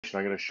demonstration,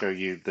 I'm going to show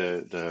you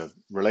the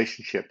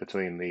relationship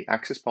between the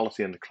access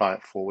policy and the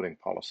client forwarding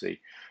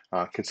policy,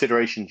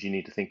 considerations you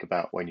need to think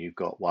about when you've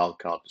got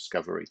wildcard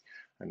discovery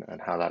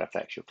and how that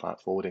affects your client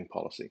forwarding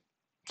policy.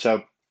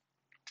 So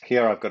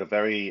here I've got a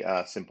very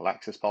simple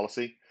access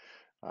policy.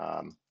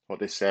 What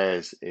this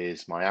says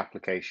is my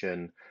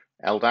application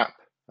LDAP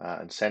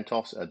and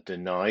CentOS are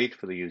denied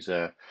for the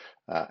user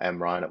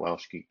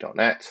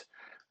mryan@welshgeek.net.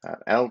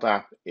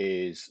 LDAP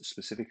is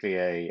specifically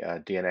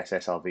a DNS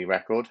SRV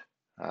record,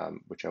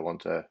 which I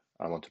want to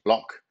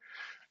block,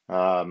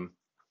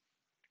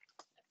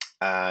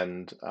 and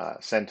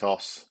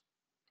CentOS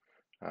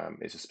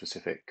is a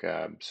specific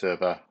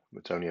server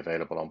that's only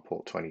available on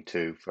port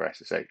 22 for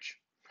SSH,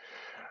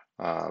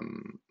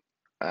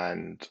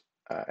 and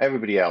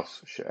everybody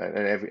else,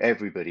 and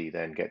everybody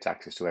then gets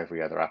access to every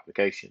other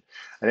application.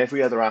 And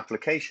every other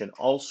application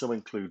also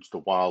includes the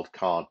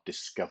wildcard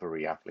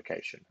discovery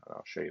application. And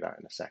I'll show you that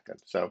in a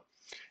second. So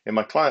in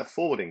my client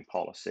forwarding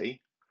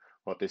policy,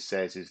 what this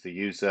says is the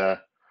user,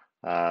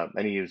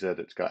 any user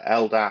that's got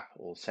LDAP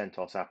or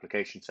CentOS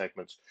application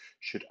segments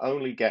should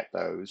only get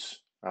those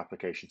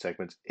application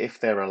segments if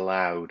they're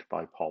allowed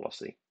by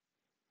policy.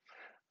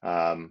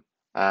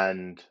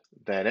 And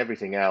then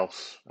everything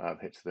else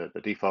hits the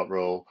default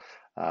rule,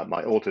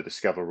 my auto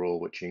discover rule,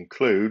 which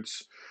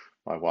includes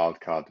my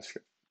wildcard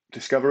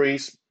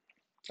discoveries.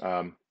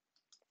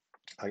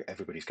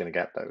 Everybody's going to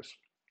get those.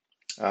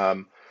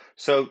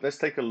 So let's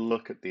take a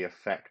look at the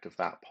effect of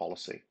that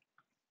policy.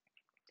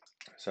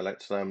 So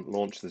let's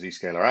launch the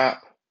Zscaler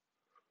app.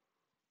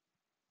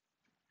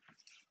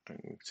 You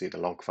can see the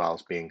log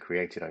files being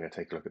created. I'm going to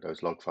take a look at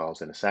those log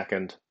files in a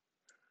second.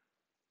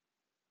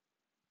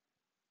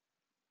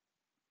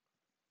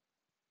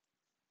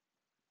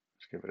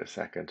 Give it a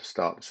second to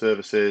start the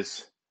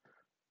services.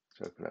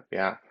 Let's open up the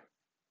app.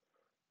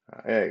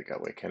 There you go,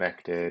 we're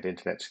connected,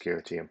 internet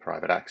security and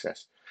private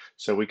access.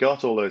 So we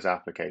got all those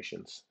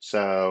applications.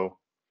 So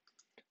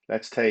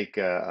let's take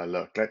a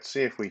look. Let's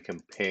see if we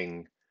can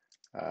ping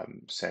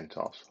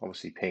CentOS.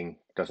 Obviously ping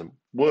doesn't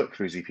work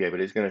through ZPA,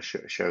 but it's going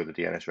to show the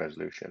DNS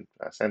resolution.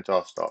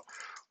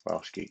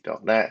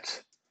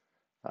 CentOS.welshgeek.net.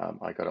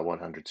 I got a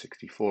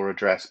 164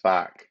 address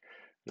back.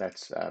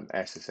 Let's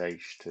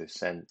SSH to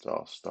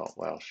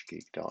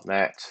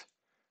centos.welshgeek.net,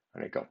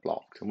 and it got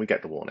blocked, and we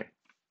get the warning.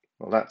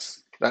 Well,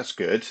 that's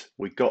good.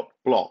 We got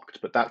blocked,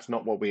 but that's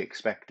not what we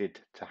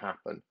expected to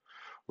happen.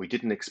 We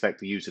didn't expect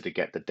the user to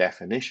get the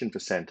definition for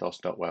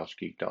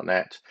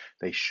centos.welshgeek.net.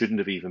 They shouldn't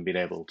have even been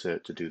able to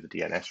do the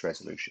DNS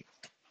resolution.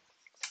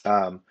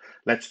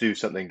 Let's do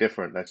something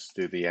different. Let's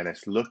do the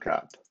NS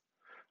lookup,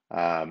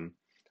 and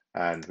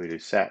we do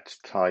set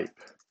type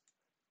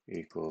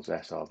equals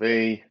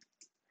SRV.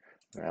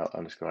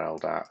 Underscore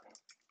LDAP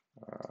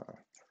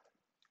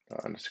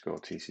underscore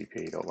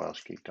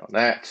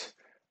tcp.welshgeek.net,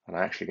 and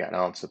I actually get an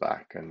answer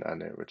back,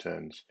 and it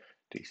returns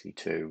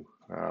DC2,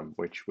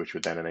 which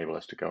would then enable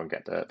us to go and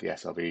get the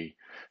SRV,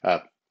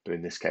 but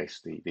in this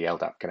case the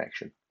LDAP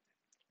connection.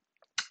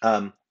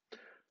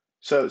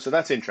 So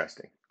that's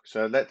interesting.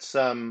 So let's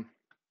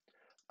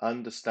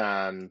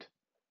understand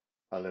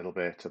a little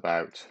bit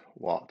about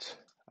what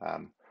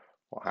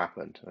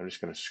happened. I'm just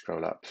going to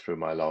scroll up through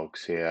my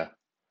logs here.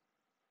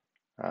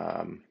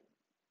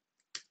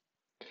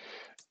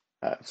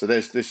 So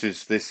this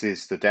is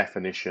the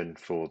definition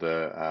for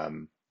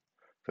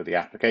the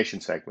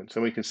application segment.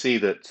 So we can see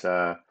that.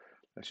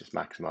 Let's just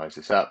maximize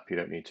this up. You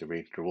don't need to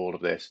read through all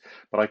of this,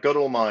 but I got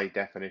all my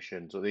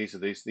definitions. Or these are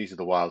the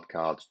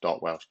wildcards.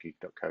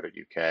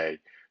 .welshgeek.co.uk,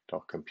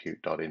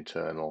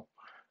 .compute.internal.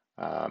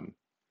 And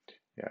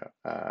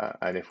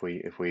if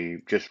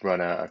we just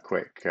run a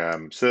quick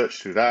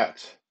search through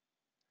that,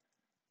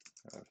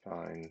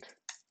 find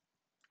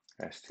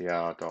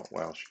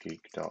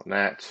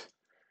str.welshgeek.net.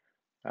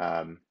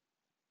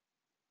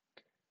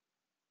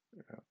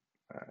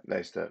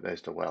 There's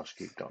the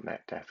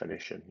welshgeek.net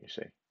definition. You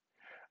see,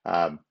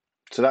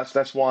 so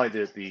that's why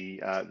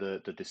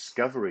the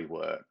discovery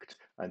worked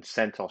and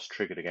CentOS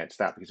triggered against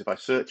that, because if I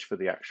search for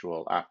the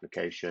actual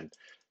application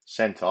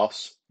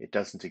CentOS, it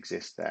doesn't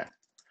exist there,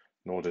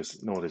 nor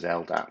does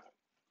LDAP.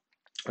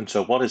 And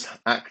so what has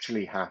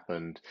actually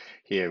happened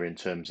here in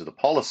terms of the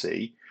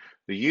policy?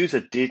 The user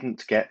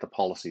didn't get the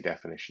policy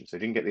definitions. They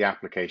didn't get the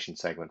application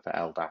segment for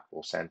LDAP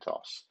or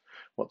CentOS.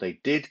 What they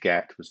did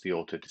get was the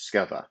auto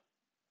discover.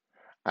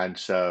 And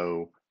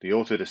so the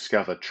auto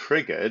discover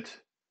triggered,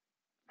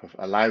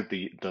 allowed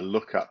the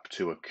lookup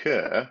to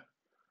occur,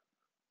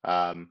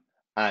 and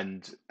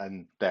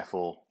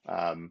therefore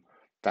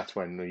that's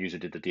when the user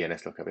did the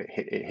DNS lookup.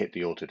 It hit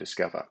the auto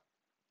discover.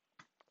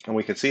 And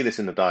we can see this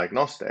in the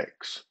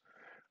diagnostics.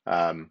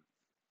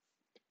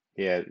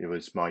 Here it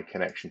was my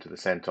connection to the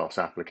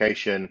CentOS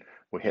application.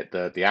 We hit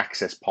the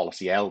access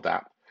policy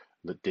LDAP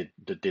that did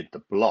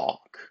the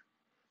block,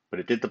 but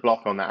it did the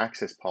block on that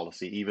access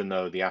policy even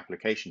though the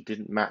application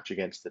didn't match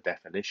against the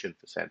definition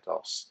for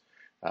CentOS.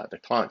 The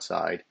client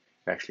side,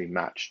 it actually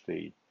matched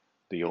the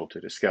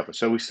auto discover.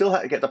 So we still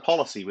had to get the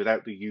policy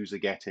without the user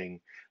getting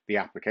the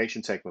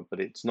application segment, but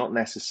it's not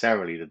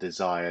necessarily the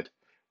desired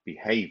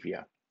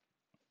behavior.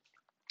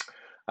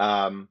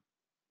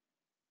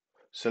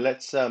 So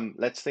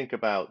let's think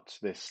about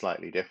this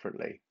slightly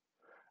differently.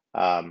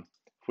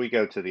 If we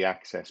go to the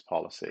access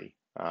policy,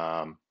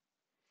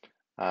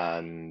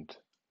 and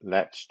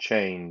let's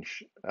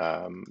change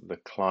the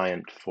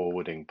client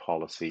forwarding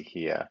policy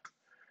here,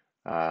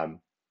 and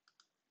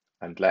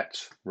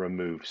let's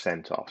remove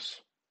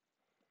CentOS.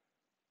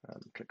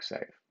 Click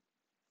Save.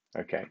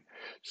 Okay,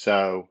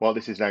 so what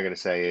this is now going to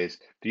say is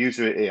the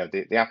user,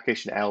 the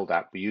application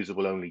LDAP, the user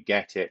will only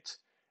get it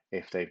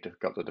if they've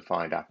got the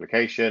defined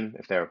application.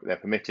 If they're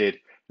permitted,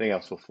 everything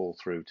else will fall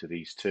through to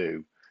these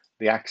two.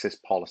 The access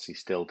policy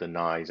still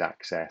denies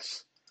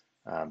access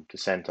to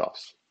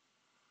CentOS.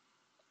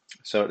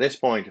 So at this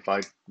point, if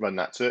I run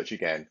that search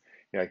again,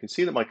 I can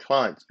see that my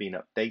client's been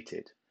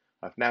updated.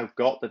 I've now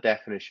got the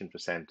definition for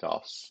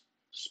CentOS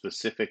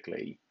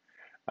specifically.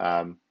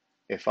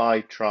 If I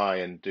try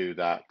and do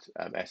that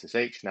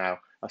SSH now,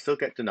 I'll still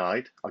get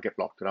denied. I'll get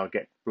blocked, and I'll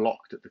get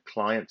blocked at the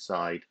client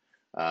side,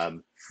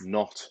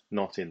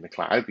 not in the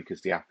cloud,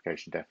 because the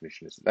application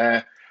definition isn't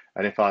there.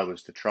 And if I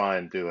was to try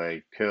and do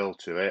a curl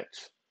to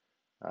it,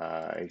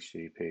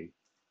 http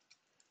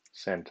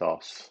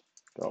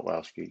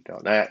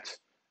centos.wellsgeek.net,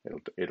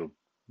 it'll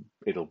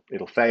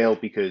fail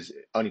because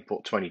only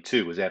port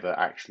 22 was ever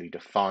actually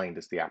defined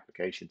as the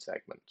application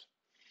segment.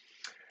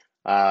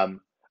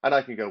 And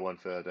I can go one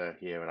further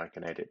here, and I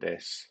can edit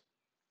this,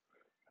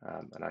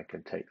 and I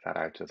can take that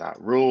out of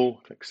that rule,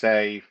 click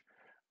Save,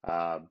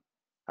 and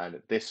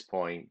at this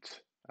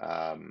point,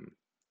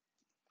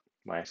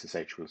 my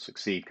SSH will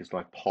succeed because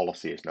my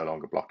policy is no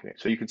longer blocking it.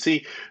 So you can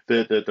see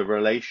the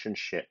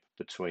relationship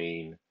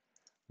between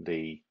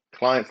the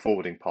client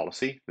forwarding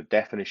policy, the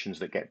definitions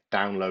that get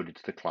downloaded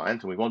to the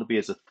client, and we want to be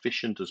as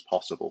efficient as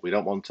possible. We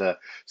don't want to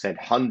send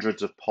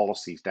hundreds of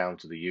policies down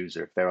to the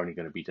user if they're only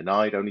going to be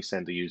denied. Only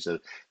send the user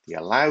the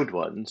allowed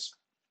ones.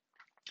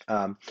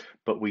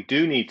 But we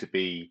do need to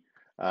be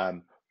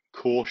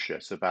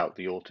cautious about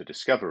the auto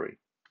discovery.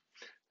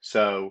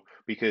 So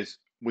because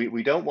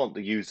we don't want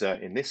the user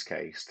in this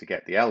case to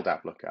get the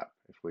LDAP lookup.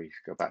 If we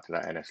go back to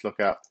that NS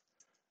lookup,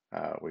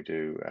 we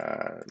do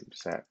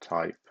set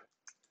type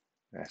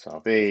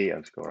SRV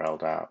underscore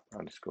LDAP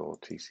underscore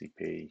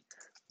TCP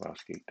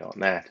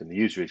wellsgeek.net, and the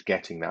user is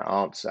getting that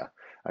answer.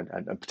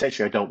 And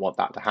potentially I don't want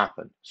that to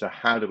happen. So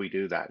how do we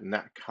do that? And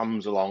that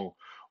comes along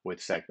with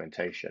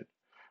segmentation.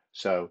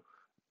 So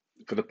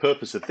for the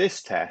purpose of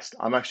this test,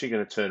 I'm actually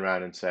going to turn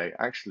around and say,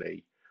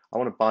 actually, I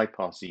want to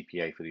bypass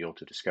ZPA for the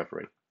auto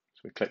discovery.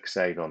 So we click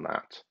Save on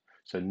that.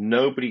 So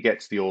nobody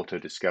gets the auto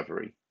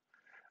discovery,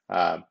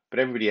 but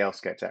everybody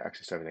else gets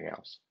access to everything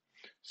else.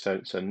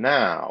 So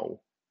now,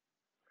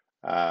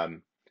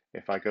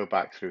 if I go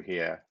back through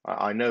here,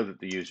 I know that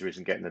the user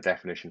isn't getting the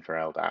definition for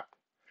LDAP,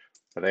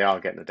 but they are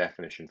getting the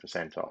definition for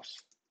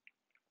CentOS.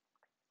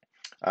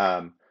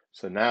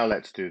 So now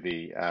let's do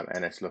the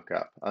NS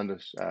lookup under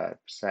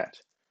set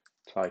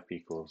type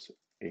equals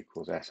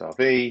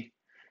SRV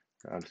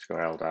underscore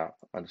LDAP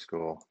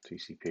underscore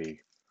TCP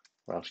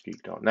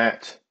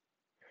wellsgeek.net,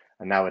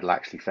 and now it'll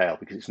actually fail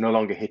because it's no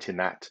longer hitting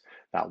that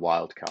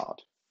wildcard.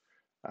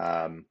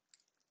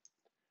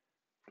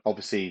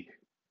 Obviously,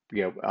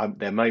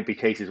 there might be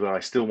cases where I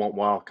still want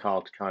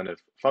wildcard kind of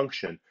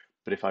function,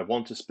 but if I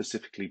want to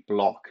specifically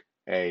block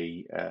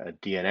a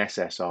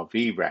DNS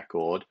SRV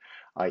record,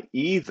 I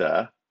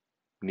either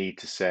need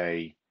to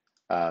say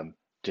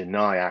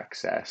deny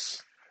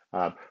access.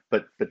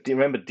 But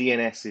remember,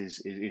 DNS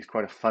is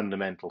quite a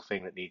fundamental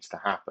thing that needs to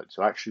happen.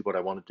 So actually what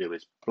I want to do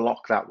is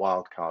block that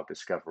wildcard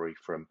discovery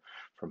from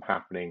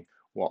happening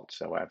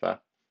whatsoever.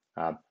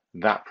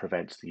 That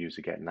prevents the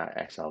user getting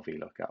that SRV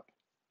lookup.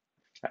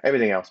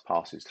 Everything else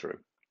passes through.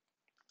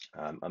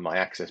 And my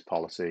access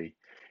policy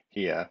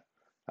here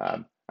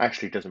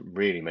actually doesn't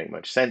really make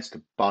much sense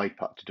to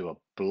bypass, to do a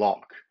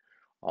block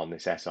on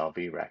this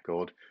SRV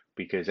record,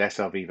 because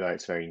SRV by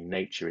its very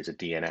nature is a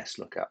DNS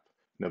lookup.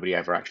 Nobody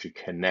ever actually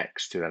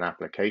connects to an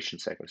application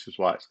segment. This is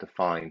why it's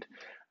defined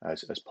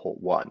as port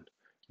 1.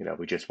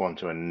 We just want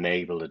to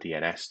enable the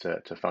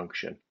DNS to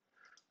function.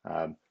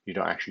 You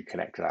don't actually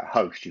connect to that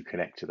host. You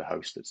connect to the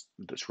host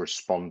that's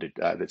responded,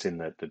 that's in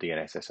the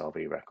DNS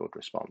SRV record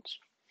response.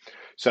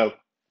 So,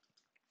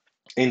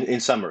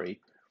 in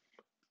summary,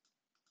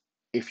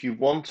 if you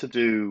want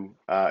to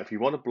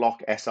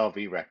block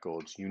SRV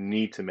records, you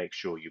need to make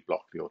sure you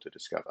block the auto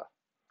discover.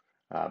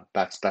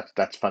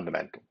 That's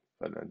fundamental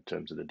in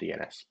terms of the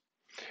DNS.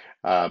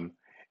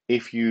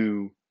 If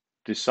you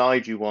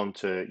decide you want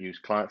to use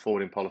client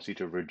forwarding policy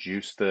to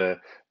reduce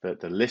the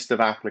list of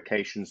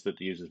applications that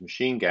the user's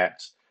machine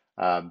gets,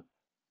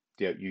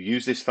 you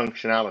use this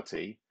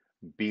functionality.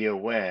 Be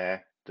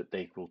aware that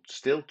they will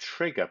still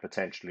trigger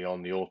potentially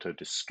on the auto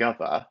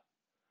discover.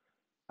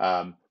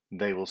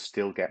 They will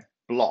still get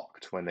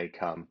blocked when they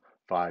come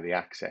via the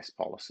access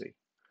policy.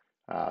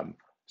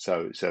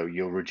 So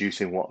you're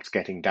reducing what's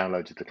getting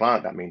downloaded to the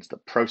client. That means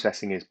that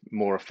processing is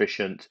more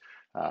efficient.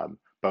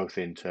 both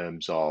in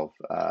terms of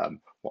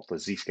what the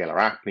Zscaler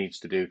app needs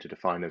to do to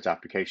define those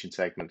application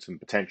segments, and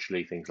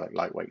potentially things like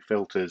lightweight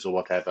filters or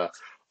whatever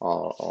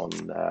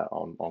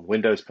on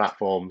Windows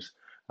platforms.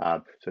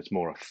 So it's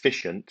more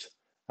efficient.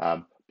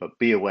 But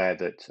be aware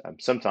that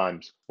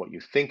sometimes what you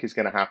think is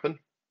going to happen,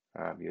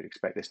 you'd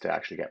expect this to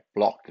actually get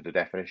blocked at a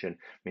definition,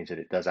 means that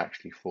it does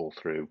actually fall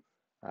through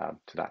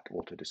to that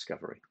auto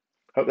discovery.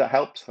 Hope that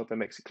helps. Hope that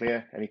makes it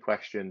clear. Any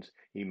questions,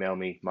 email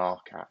me,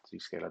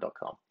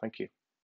 mark@zscaler.com. Thank you.